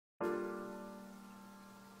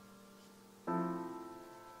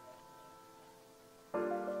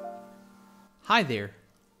Hi there,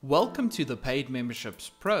 welcome to the Paid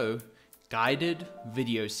Memberships Pro guided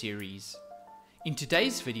video series. In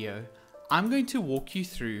today's video, I'm going to walk you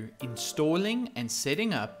through installing and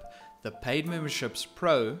setting up the Paid Memberships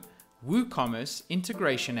Pro WooCommerce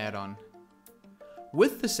integration add-on.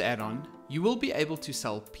 With this add-on, you will be able to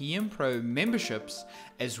sell PM Pro memberships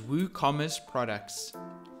as WooCommerce products.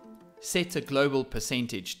 Set a global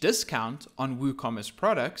percentage discount on WooCommerce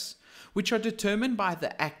products, which are determined by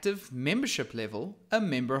the active membership level a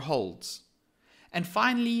member holds. And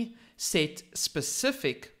finally, set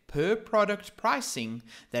specific per product pricing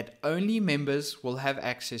that only members will have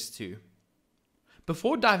access to.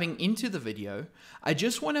 Before diving into the video, I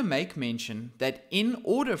just want to make mention that in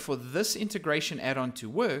order for this integration add-on to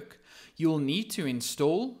work, you'll need to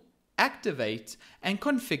install, activate, and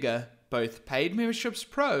configure both Paid Memberships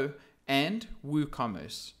Pro and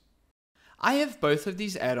WooCommerce. I have both of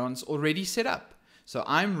these add-ons already set up, so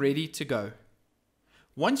I'm ready to go.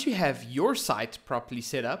 Once you have your site properly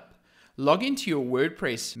set up, log into your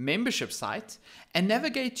WordPress membership site and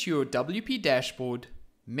navigate to your WP dashboard,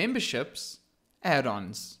 Memberships,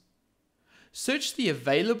 Add-ons. Search the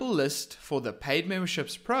available list for the Paid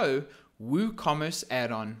Memberships Pro WooCommerce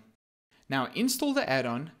add-on. Now install the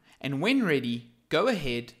add-on, and when ready, go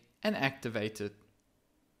ahead and activate it.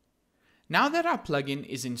 Now that our plugin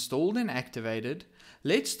is installed and activated,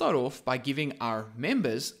 let's start off by giving our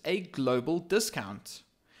members a global discount.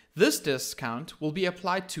 This discount will be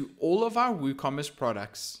applied to all of our WooCommerce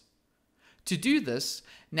products. To do this,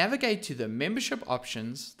 navigate to the membership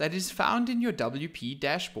options that is found in your WP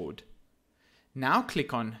dashboard. Now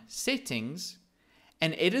click on Settings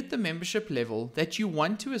and edit the membership level that you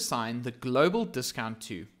want to assign the global discount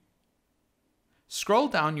to. Scroll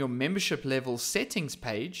down your membership level settings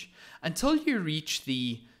page until you reach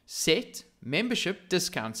the Set Membership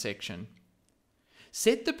Discount section.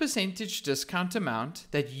 Set the percentage discount amount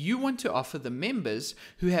that you want to offer the members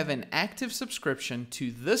who have an active subscription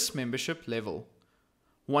to this membership level.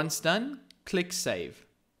 Once done, click Save.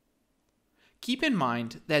 Keep in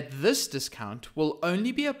mind that this discount will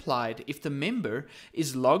only be applied if the member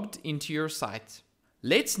is logged into your site.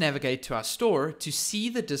 Let's navigate to our store to see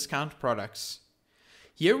the discount products.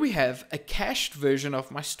 Here we have a cached version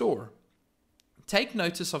of my store. Take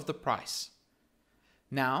notice of the price.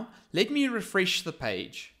 Now, let me refresh the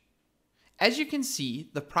page. As you can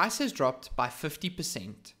see, the price has dropped by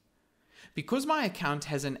 50%. Because my account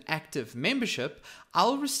has an active membership,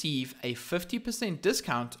 I'll receive a 50%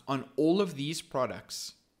 discount on all of these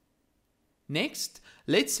products. Next,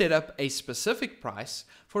 let's set up a specific price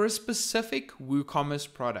for a specific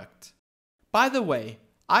WooCommerce product. By the way,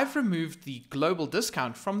 I've removed the global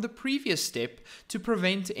discount from the previous step to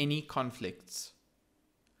prevent any conflicts.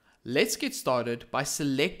 Let's get started by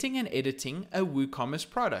selecting and editing a WooCommerce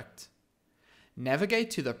product. Navigate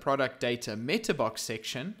to the Product Data Meta Box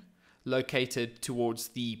section, located towards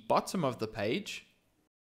the bottom of the page.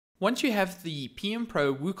 Once you have the PM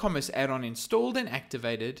Pro WooCommerce add-on installed and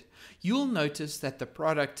activated, you'll notice that the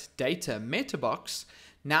Product Data Meta Box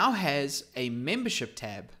now has a Membership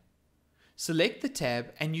tab. Select the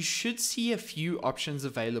tab and you should see a few options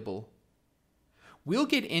available. We'll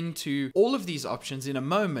get into all of these options in a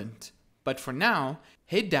moment, but for now,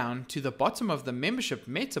 head down to the bottom of the Membership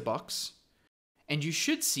Meta Box and you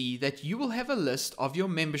should see that you will have a list of your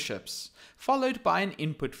memberships, followed by an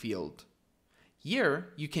input field.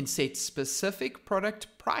 Here, you can set specific product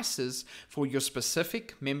prices for your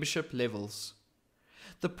specific membership levels.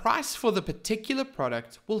 The price for the particular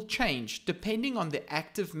product will change depending on the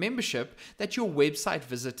active membership that your website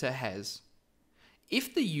visitor has.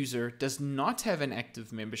 If the user does not have an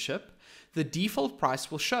active membership, the default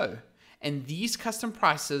price will show, and these custom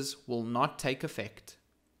prices will not take effect.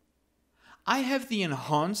 I have the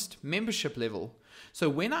enhanced membership level, so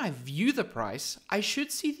when I view the price, I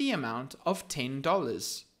should see the amount of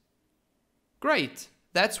 $10. Great,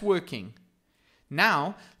 that's working.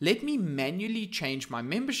 Now, let me manually change my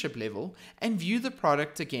membership level and view the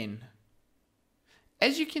product again.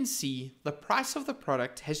 As you can see, the price of the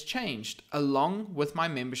product has changed along with my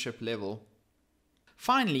membership level.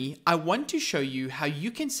 Finally, I want to show you how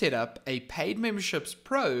you can set up a Paid Memberships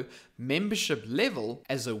Pro membership level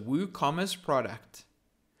as a WooCommerce product.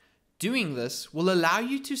 Doing this will allow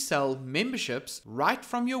you to sell memberships right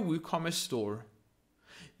from your WooCommerce store.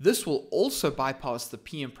 This will also bypass the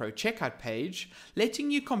PM Pro checkout page, letting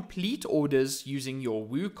you complete orders using your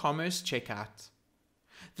WooCommerce checkout.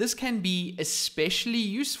 This can be especially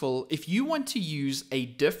useful if you want to use a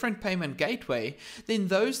different payment gateway than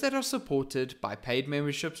those that are supported by Paid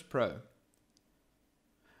Memberships Pro.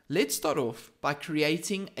 Let's start off by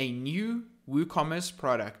creating a new WooCommerce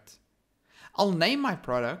product. I'll name my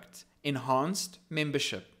product Enhanced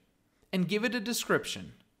Membership and give it a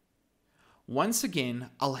description. Once again,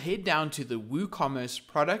 I'll head down to the WooCommerce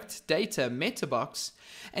Product Data Meta box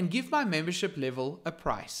and give my membership level a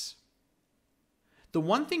price. The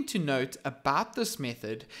one thing to note about this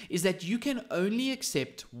method is that you can only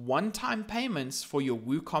accept one-time payments for your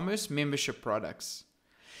WooCommerce membership products.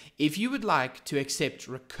 If you would like to accept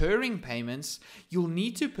recurring payments, you'll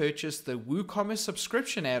need to purchase the WooCommerce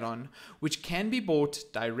subscription add-on, which can be bought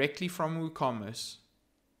directly from WooCommerce.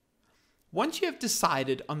 Once you have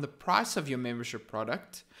decided on the price of your membership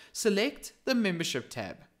product, select the Membership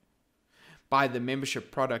tab. By the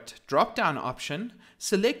Membership Product drop-down option,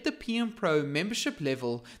 select the PM Pro membership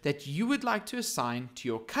level that you would like to assign to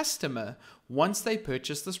your customer once they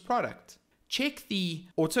purchase this product. Check the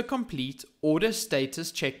Autocomplete Order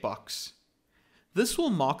Status checkbox. This will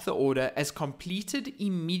mark the order as completed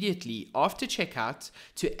immediately after checkout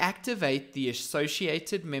to activate the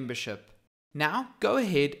associated membership. Now go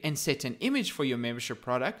ahead and set an image for your membership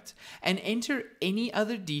product and enter any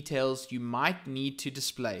other details you might need to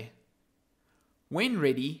display. When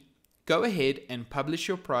ready, go ahead and publish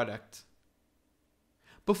your product.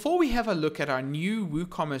 Before we have a look at our new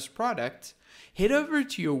WooCommerce product, head over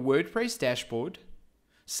to your WordPress dashboard,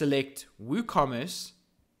 select WooCommerce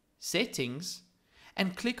Settings,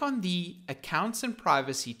 and click on the Accounts and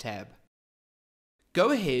Privacy tab.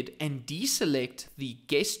 Go ahead and deselect the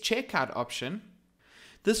Guest Checkout option.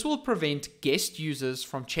 This will prevent guest users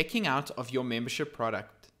from checking out of your membership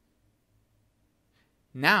product.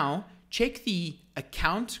 Now, check the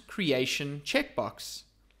Account Creation checkbox.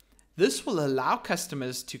 This will allow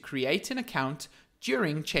customers to create an account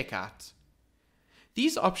during checkout.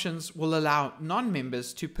 These options will allow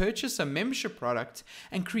non-members to purchase a membership product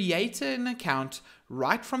and create an account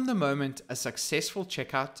right from the moment a successful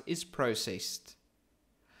checkout is processed.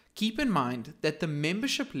 Keep in mind that the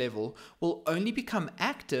membership level will only become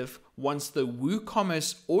active once the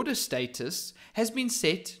WooCommerce order status has been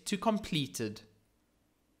set to completed.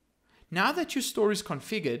 Now that your store is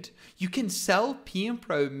configured, you can sell PM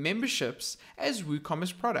Pro memberships as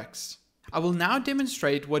WooCommerce products. I will now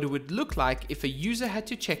demonstrate what it would look like if a user had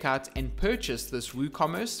to check out and purchase this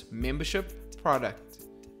WooCommerce membership product.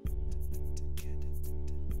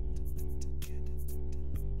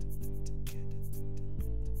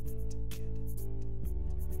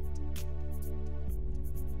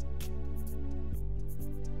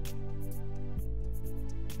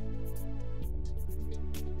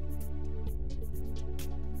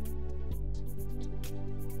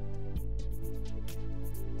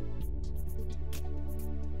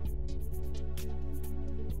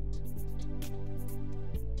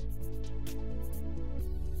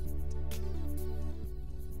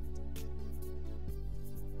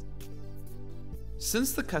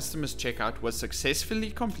 Since the customer's checkout was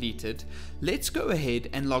successfully completed, let's go ahead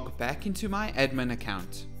and log back into my admin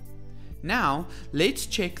account. Now, let's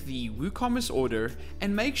check the WooCommerce order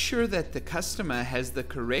and make sure that the customer has the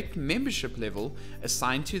correct membership level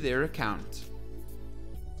assigned to their account.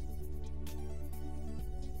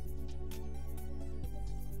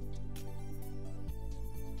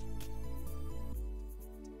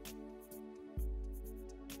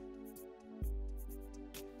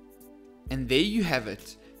 And there you have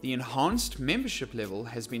it. The enhanced membership level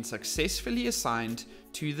has been successfully assigned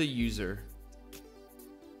to the user.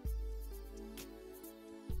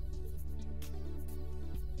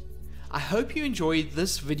 I hope you enjoyed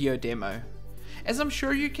this video demo. As I'm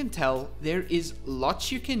sure you can tell, there is lots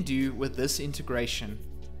you can do with this integration.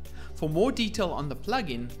 For more detail on the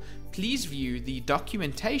plugin, please view the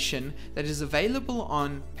documentation that is available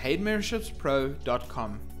on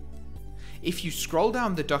paidmembershipspro.com. If you scroll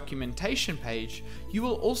down the documentation page, you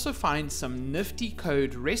will also find some nifty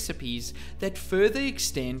code recipes that further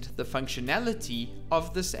extend the functionality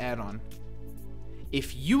of this add-on.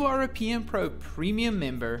 If you are a PM Pro Premium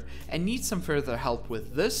member and need some further help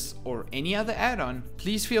with this or any other add-on,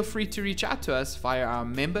 please feel free to reach out to us via our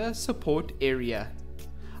member support area.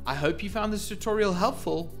 I hope you found this tutorial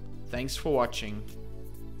helpful. Thanks for watching.